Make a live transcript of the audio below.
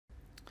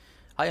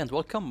Hi and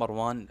welcome,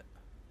 Marwan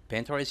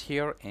Painter is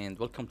here and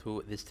welcome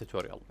to this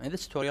tutorial. In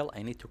this tutorial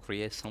I need to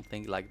create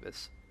something like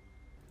this.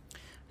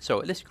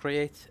 So let's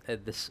create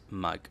this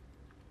mug.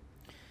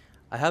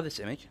 I have this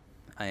image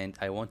and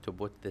I want to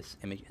put this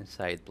image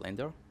inside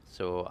Blender.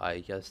 So I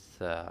just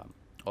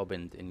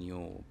opened a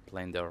new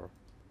Blender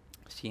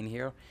scene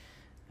here.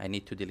 I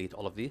need to delete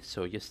all of these,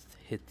 so just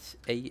hit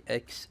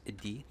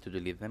AXD to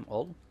delete them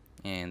all.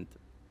 And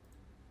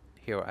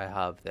here I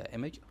have the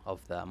image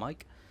of the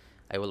mic.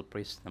 I will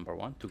press number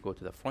 1 to go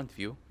to the front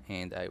view,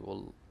 and I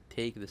will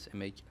take this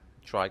image,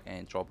 drag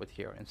and drop it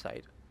here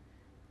inside.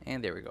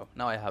 And there we go.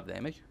 Now I have the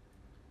image.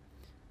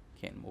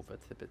 Can move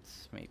it a bit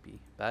maybe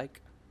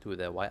back to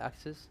the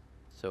y-axis.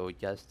 So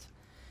just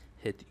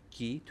hit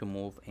G to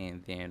move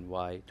and then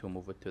Y to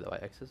move it to the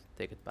y-axis.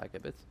 Take it back a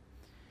bit.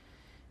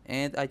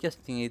 And I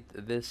just need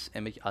this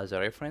image as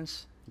a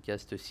reference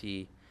just to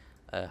see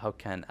how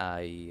can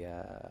I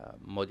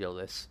model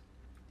this.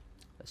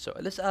 So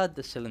let's add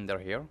the cylinder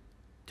here.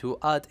 To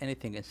add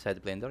anything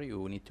inside Blender,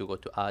 you need to go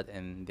to add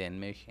and then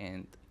mesh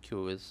and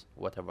choose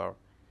whatever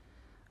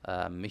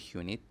mesh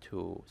you need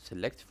to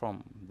select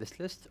from this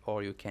list,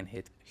 or you can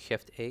hit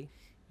Shift A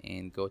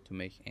and go to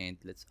mesh and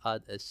let's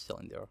add a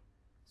cylinder.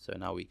 So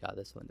now we got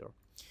a cylinder.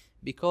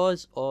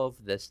 Because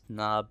of the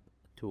snap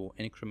to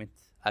increment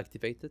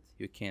activated,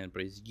 you can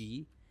press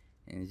G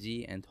and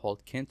Z and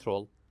hold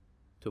Ctrl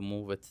to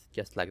move it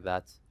just like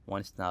that,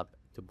 one snap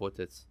to put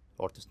it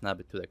or to snap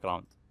it to the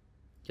ground,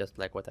 just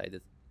like what I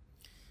did.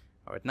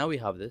 Alright, now we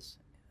have this.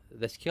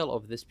 The scale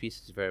of this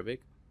piece is very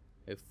big.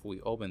 If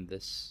we open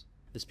this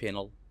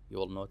panel, you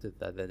will notice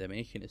that the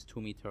dimension is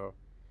 2 meters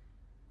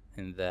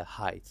in the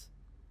height.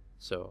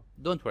 So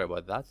don't worry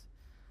about that.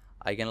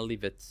 I'm gonna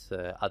leave it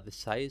at this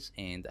size,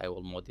 and I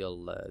will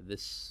model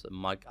this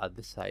mug at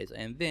this size,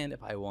 and then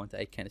if I want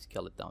I can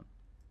scale it down.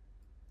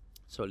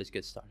 So let's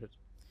get started.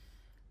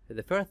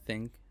 The first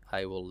thing,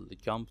 I will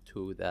jump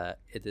to the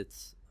edit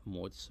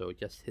mode, so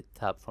just hit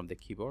tab from the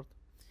keyboard,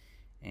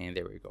 and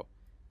there we go.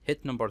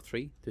 Hit number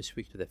 3 to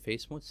switch to the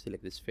face mode.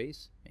 Select this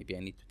face. Maybe I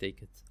need to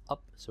take it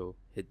up, so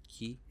hit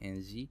G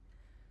and Z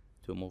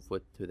to move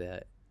it to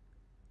the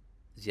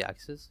Z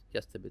axis,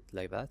 just a bit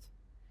like that.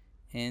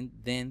 And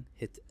then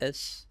hit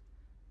S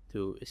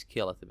to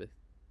scale it a bit.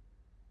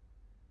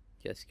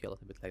 Just scale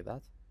it a bit like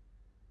that.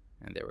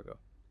 And there we go.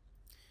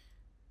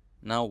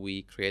 Now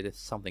we created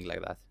something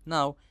like that.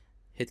 Now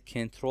hit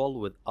Ctrl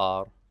with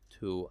R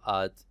to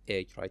add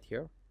edge right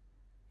here.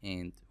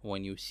 And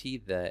when you see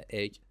the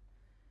edge,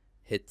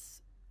 hit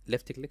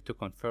left click to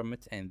confirm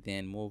it and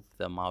then move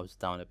the mouse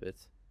down a bit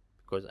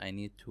because I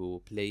need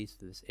to place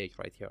this edge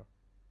right here.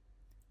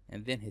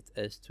 And then hit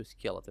S to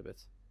scale it a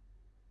bit.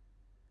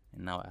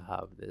 And now I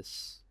have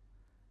this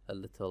a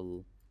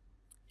little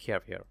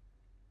curve here.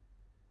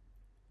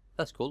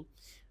 That's cool.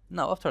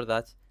 Now after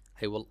that,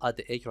 I will add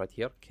the edge right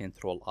here.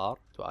 Ctrl R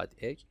to add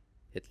edge.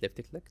 Hit left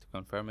click to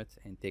confirm it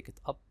and take it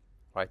up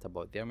right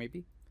about there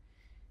maybe.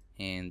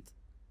 And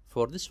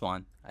for this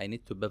one, I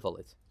need to bevel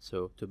it.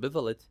 So to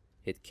bevel it,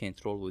 hit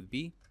Ctrl with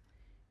B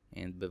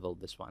and bevel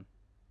this one.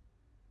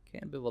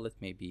 Can bevel it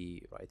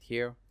maybe right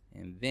here,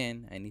 and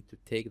then I need to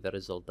take the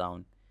result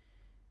down.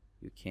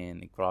 You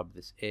can grab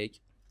this edge.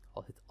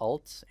 I'll hit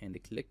Alt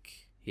and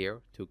click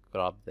here to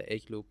grab the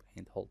edge loop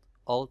and hold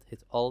Alt,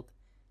 hit Alt,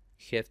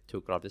 Shift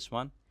to grab this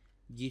one,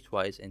 G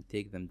twice and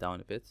take them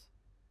down a bit.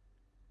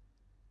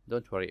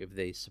 Don't worry if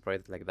they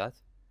separate like that.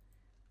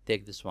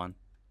 Take this one,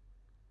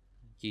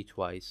 G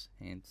twice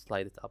and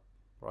slide it up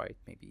right,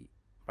 maybe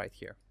right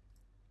here.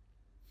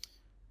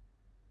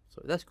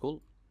 So that's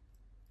cool.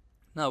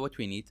 Now what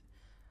we need,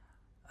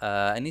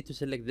 I need to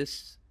select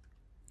this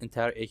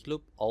entire edge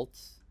loop, Alt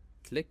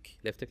click,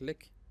 left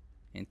click,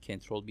 and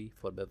Ctrl B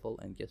for bevel,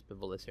 and just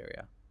bevel this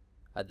area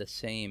at the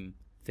same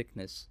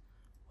thickness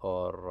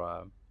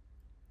or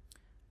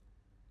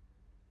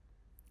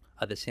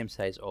at the same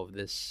size of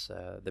this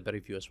the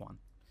previous one.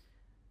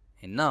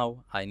 And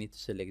now I need to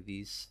select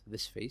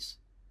this face.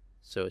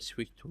 So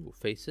switch to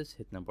faces,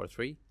 hit number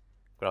 3,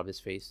 grab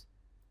this face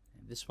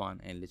and this one,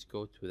 and let's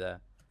go to the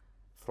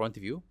front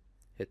view.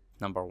 Hit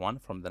number 1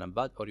 from the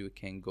numpad, or you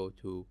can go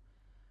to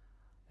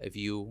a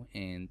view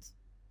and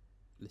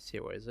let's see,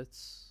 where is it?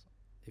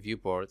 A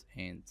viewport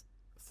and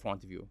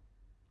front view.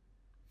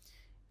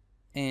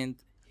 And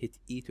hit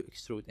E to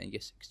extrude and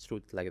just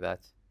extrude it like that.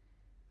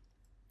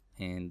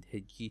 And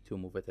hit G to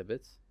move it a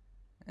bit.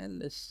 And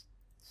let's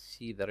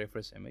see the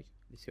reference image.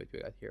 Let's see what we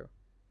got here.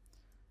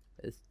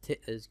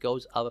 It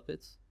goes up a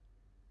bit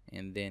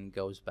and then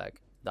goes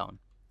back down.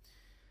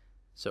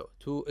 So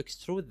to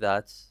extrude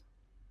that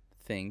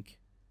thing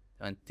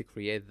and to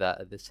create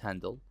this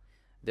handle,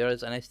 there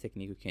is a nice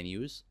technique you can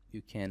use.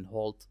 You can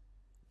hold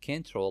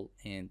Ctrl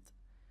and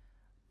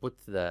put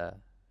the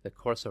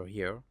cursor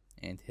here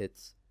and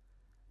hit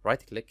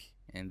right click,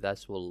 and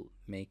that will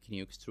make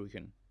new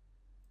extrusion.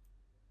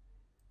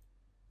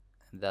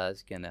 And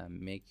that's gonna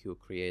make you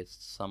create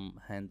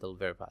some handle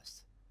very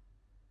fast.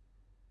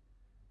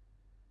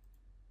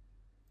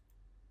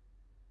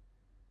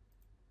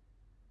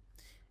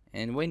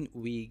 And when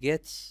we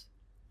get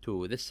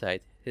to this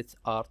side, hit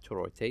R to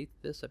rotate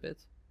this a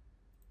bit,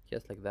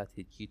 just like that.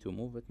 Hit G to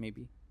move it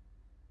maybe,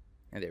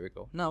 and there we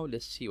go. Now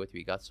let's see what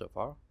we got so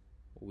far.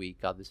 We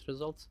got this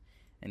result.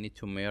 I need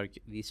to merge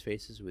these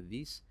faces with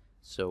these.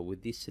 So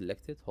with these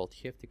selected, hold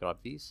shift to grab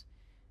these,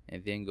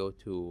 and then go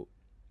to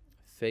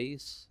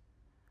face,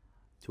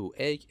 to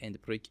edge,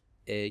 and break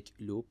edge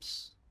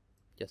loops,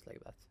 just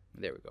like that.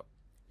 There we go.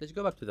 Let's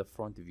go back to the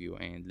front view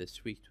and let's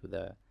switch to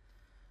the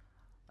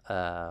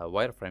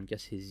wireframe.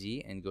 Just hit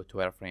Z and go to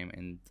wireframe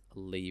and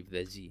leave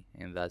the Z,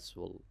 and that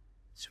will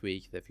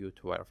switch the view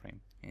to wireframe.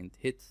 And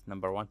hit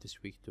number 1 to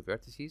switch to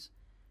vertices.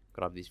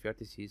 Grab these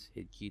vertices,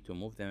 hit G to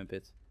move them a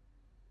bit.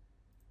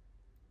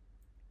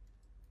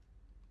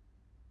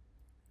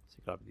 So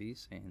grab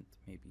these and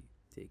maybe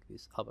take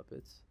this up a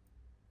bit.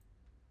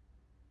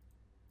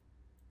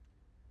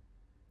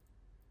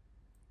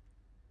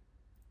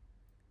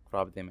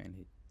 Grab them and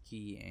hit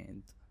key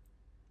and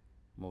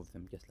move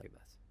them just like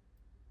that.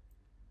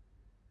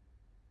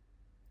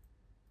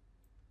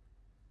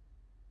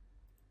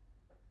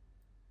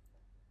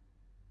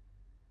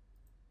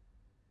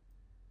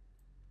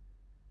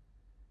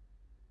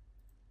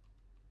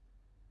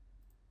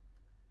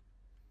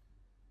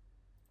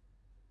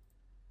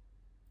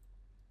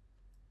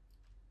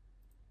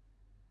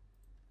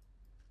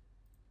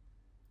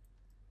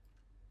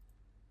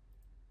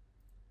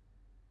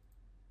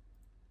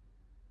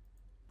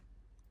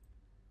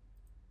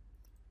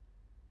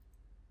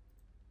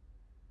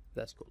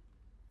 That's cool.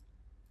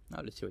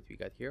 Now let's see what we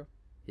got here.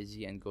 Hit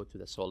Z and go to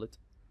the solid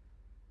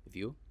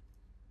view.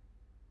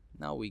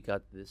 Now we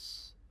got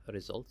this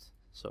result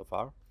so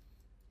far.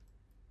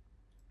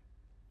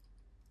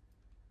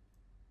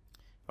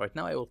 Alright,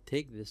 now I will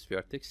take this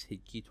vertex,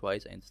 hit G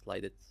twice and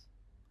slide it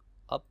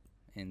up,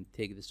 and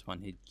take this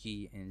one, hit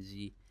G and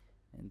Z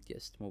and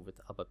just move it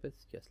up a bit,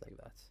 just like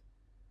that.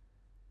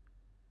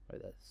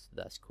 Right,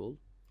 that's cool.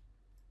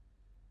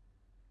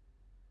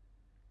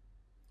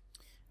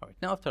 Alright,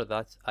 now after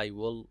that I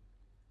will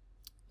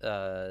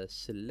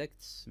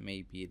select,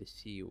 maybe let's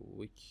see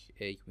which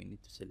edge we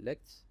need to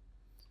select.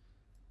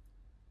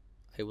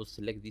 I will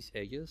select these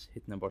edges,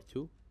 hit number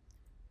 2.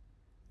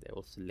 I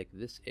will select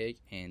this edge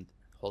and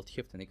hold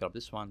shift and grab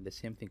this one. The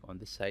same thing on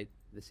this side,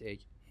 this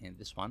edge and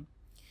this one.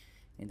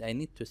 And I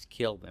need to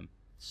scale them.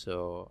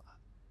 So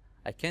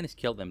I can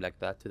scale them like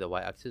that to the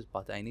y-axis,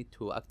 but I need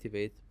to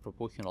activate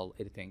proportional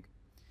editing.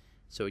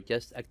 So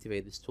just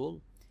activate this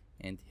tool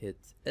and hit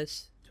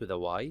S to the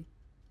Y,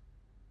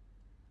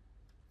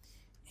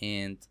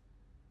 and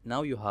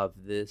now you have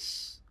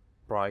this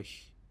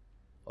brush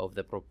of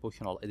the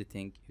proportional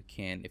editing. You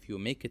can, if you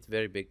make it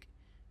very big,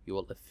 you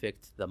will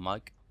affect the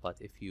mug,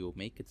 but if you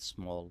make it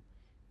small,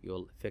 you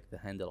will affect the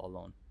handle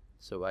alone.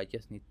 So I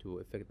just need to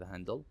affect the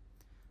handle,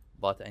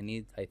 but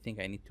I think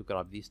I need to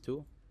grab these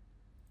two,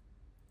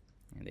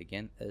 and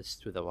again S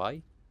to the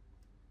Y,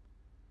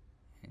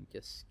 and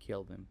just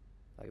scale them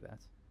like that.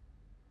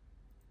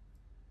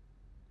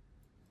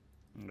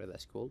 Okay,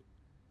 that's cool.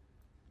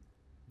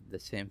 The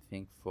same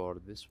thing for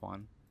this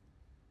one,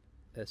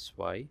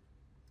 SY.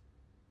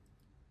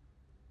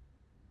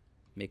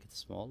 Make it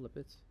small a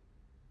bit.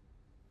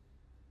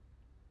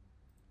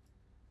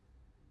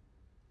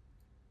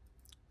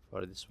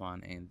 For this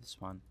one and this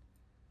one,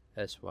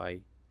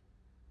 SY.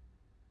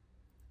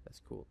 That's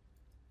cool.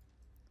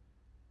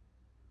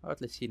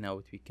 Alright, let's see now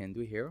what we can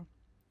do here.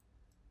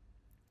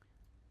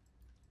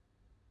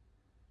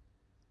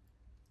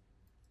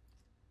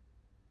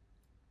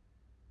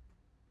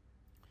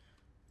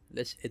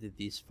 Let's edit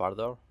these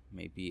further.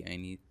 Maybe I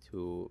need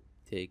to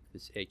take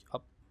this edge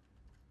up,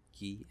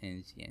 key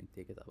and Z, and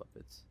take it up a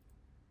bit.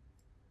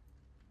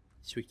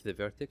 Switch to the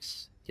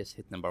vertex, just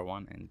hit number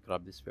 1 and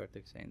grab this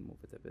vertex and move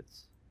it a bit.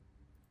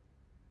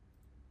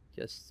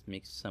 Just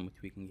make some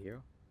tweaking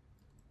here.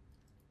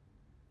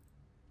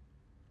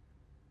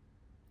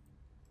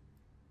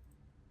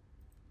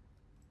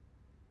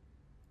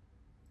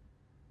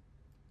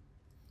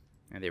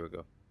 And there we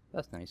go.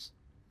 That's nice.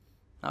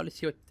 Now let's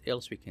see what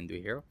else we can do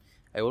here.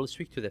 I will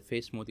switch to the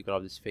face mode,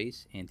 grab this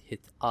face and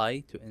hit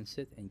I to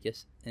inset, and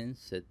just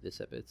inset this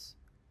a bit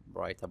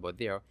right about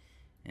there,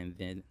 and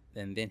then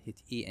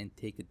hit E and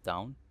take it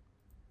down.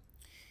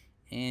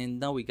 And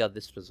now we got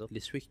this result.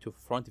 Let's switch to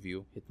front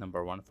view, hit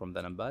number 1 from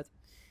the numpad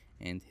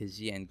and hit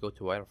Z and go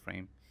to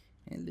wireframe,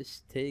 and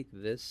let's take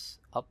this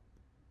up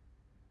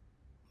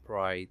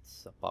right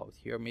about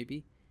here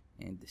maybe,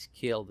 and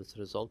scale this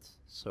result.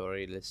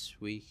 Sorry,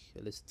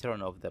 let's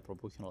turn off the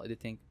proportional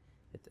editing,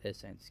 hit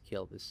S and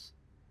scale this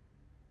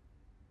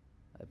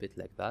a bit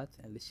like that,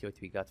 and let's see what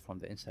we got from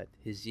the inside.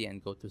 Hit Z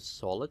and go to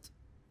solid,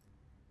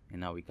 and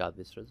now we got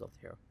this result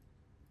here.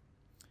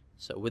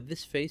 So with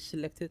this face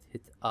selected,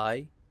 hit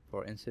I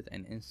for inset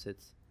and inset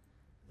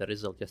the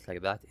result just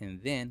like that,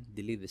 and then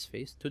delete this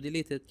face. To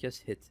delete it,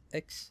 just hit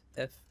X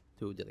F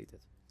to delete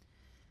it.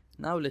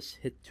 Now let's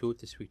hit 2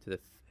 to switch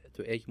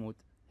to edge mode,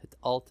 hit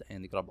Alt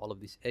and grab all of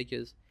these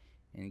edges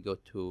and go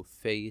to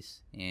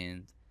face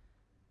and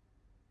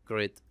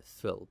grid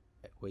fill.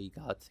 We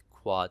got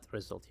quad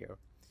result here.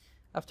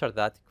 After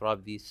that,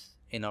 grab these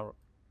inner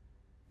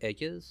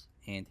edges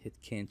and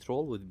hit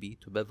Ctrl with B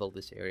to bevel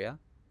this area.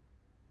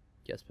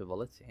 Just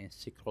bevel it and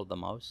scroll the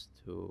mouse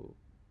to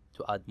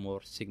add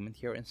more segment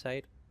here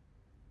inside.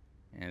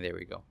 And there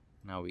we go.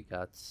 Now we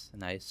got a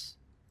nice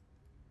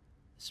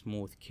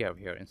smooth curve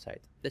here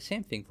inside. The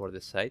same thing for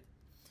this side.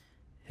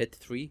 Hit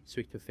 3,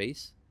 switch to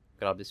face,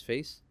 grab this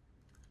face,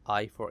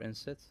 I for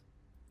inset,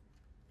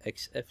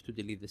 XF to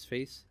delete this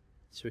face,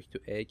 switch to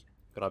edge,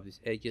 grab these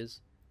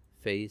edges,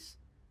 face,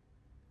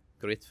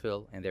 grid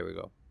fill, and there we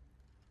go.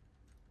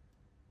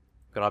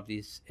 Grab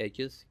these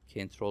edges,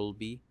 Ctrl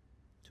B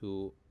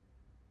to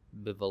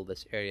bevel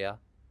this area,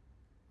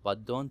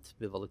 but don't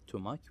bevel it too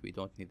much. We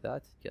don't need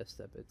that, just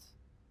a bit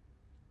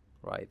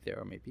right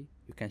there maybe.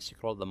 You can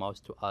scroll the mouse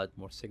to add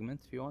more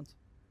segment if you want.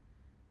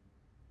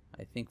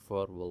 I think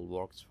 4 will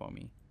works for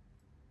me.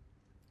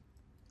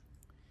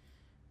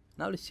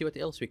 Now let's see what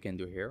else we can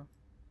do here.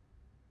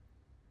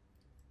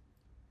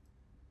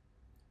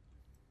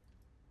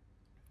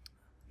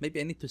 Maybe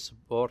I need to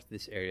support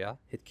this area.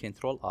 Hit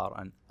Ctrl R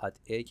and add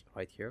edge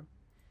right here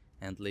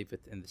and leave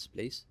it in this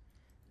place.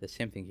 The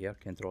same thing here,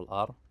 Ctrl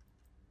R,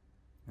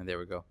 and there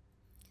we go.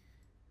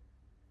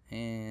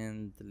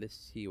 And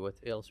let's see what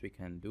else we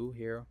can do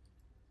here.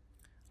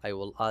 I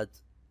will add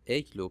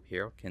edge loop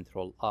here,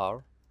 Ctrl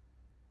R,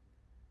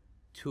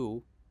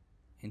 2,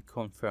 and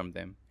confirm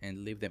them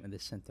and leave them in the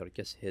center.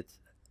 Just hit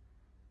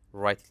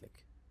right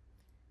click.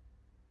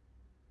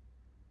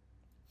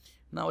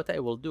 Now what I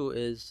will do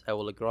is I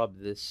will grab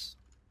this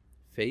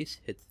face,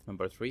 hit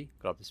number 3,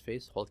 grab this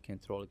face, hold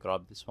Ctrl,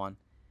 grab this one,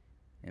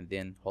 and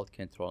then hold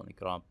Ctrl and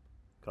grab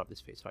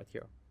this face right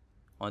here.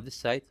 On this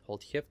side,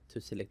 hold Shift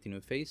to select a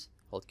new face,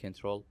 hold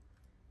Ctrl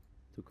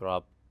to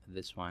grab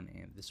this one,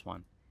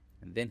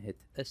 and then hit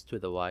S to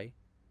the Y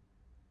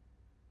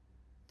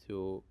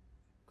to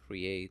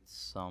create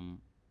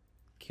some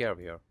curve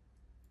here.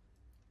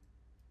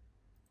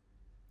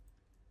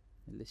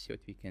 And let's see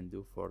what we can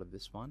do for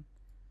this one.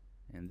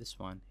 And this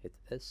one, hit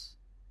S,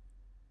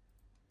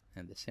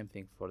 and the same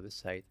thing for this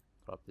side,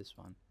 grab this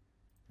one,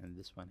 and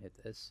this one, hit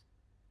S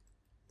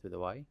to the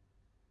Y,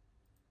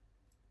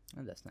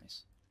 and that's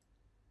nice.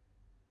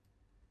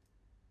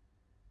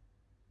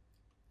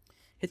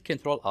 Hit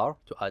Ctrl R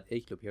to add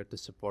edge loop here to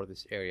support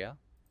this area.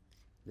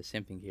 The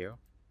same thing here.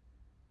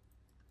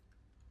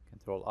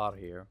 Ctrl R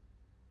here,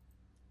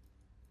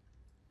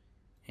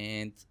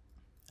 and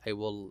I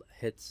will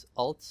hit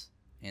Alt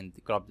and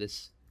grab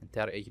this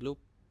entire edge loop.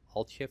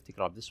 Alt Shift to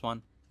grab this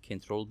one,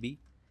 Ctrl B,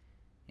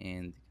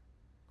 and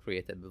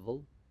create a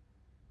bevel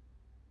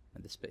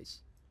in the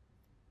space.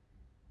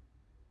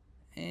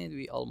 And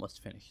we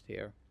almost finished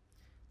here.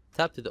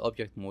 Tap to the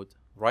object mode,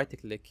 right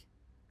click,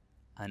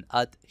 and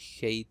add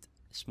shade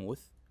smooth,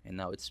 and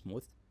now it's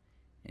smooth.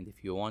 And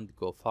if you want to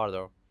go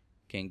farther,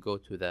 you can go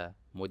to the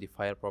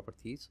modifier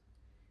properties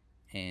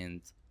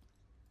and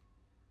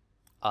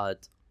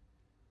add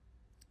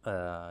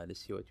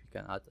let's see what we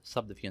can add,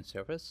 subdivision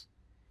surface.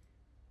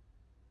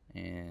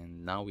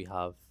 And now we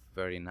have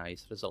very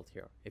nice result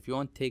here. If you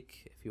want to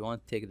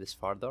take this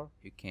further,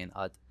 you can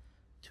add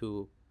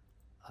two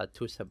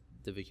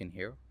subdivision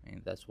here,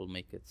 and that will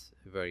make it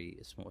very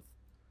smooth.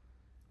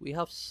 We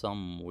have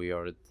some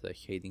weird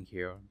shading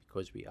here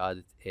because we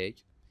added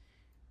edge,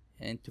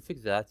 and to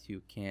fix that,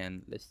 you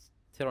can, let's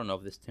turn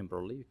off this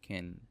temporarily. You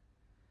can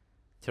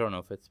turn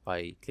off it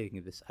by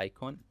clicking this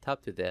icon,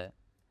 tap to the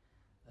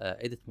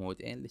edit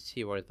mode, and let's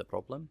see where is the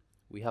problem.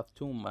 We have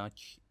too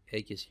much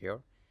edges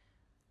here.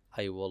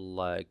 I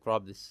will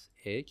grab this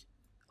edge,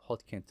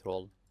 hold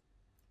Ctrl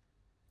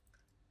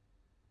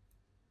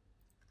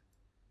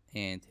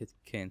and hit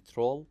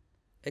Ctrl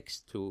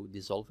X to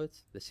dissolve it.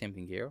 The same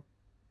thing here.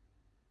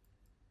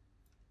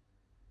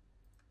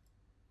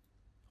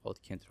 Hold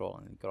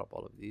Ctrl and grab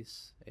all of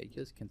these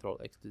edges,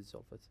 Ctrl X to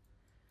dissolve it.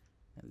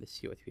 And let's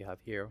see what we have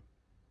here.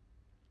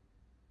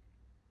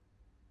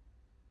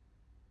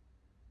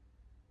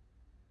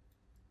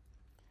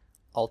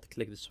 Alt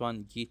click this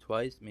one, G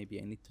twice. Maybe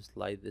I need to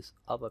slide this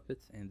up a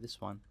bit, and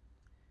this one,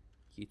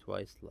 G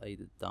twice,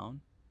 slide it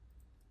down.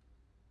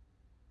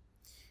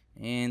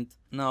 And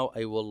now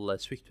I will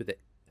switch to the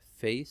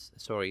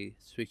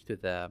switch to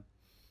the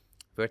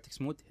vertex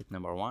mode, hit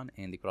number 1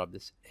 and grab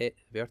this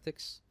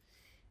vertex,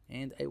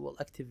 and I will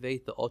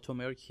activate the auto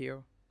merge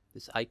here,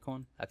 this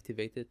icon,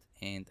 activate it,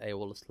 and I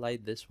will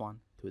slide this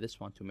one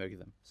to merge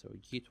them. So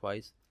G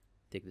twice,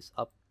 take this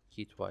up,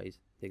 G twice,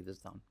 take this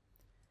down.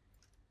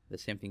 The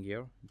same thing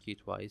here, G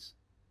twice,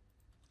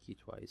 G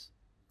twice.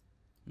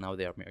 Now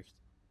they are merged.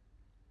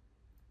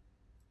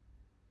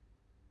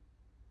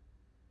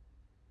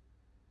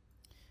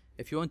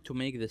 If you want to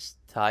make this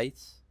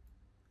tight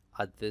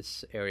at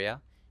this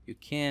area, you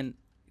can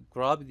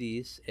grab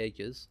these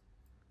edges,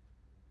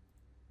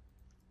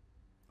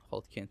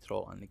 hold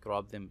Ctrl and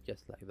grab them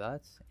just like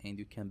that, and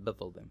you can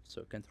bevel them.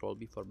 So Ctrl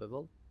B for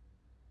bevel,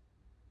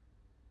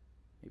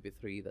 maybe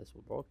 3, that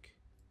will work,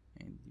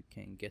 and you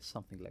can get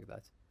something like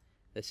that.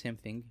 The same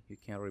thing, you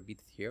can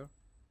repeat it here.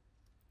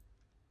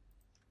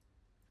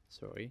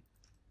 Sorry.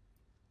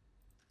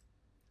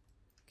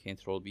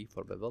 Ctrl B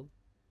for bevel.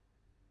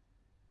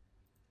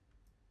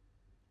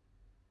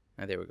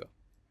 And there we go.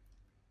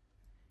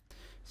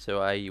 So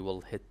I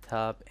will hit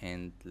tab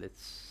and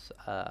let's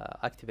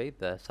activate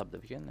the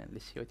subdivision and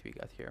let's see what we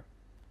got here.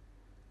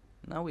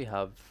 Now we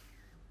have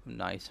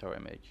nicer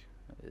image.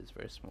 It's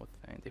very smooth,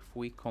 and if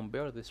we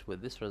compare this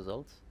with this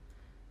result,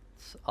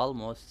 it's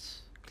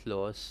almost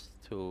close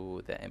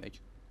to the image.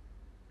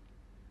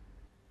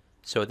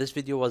 So this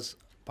video was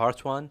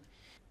part 1.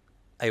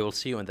 I will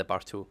see you in the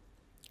part 2.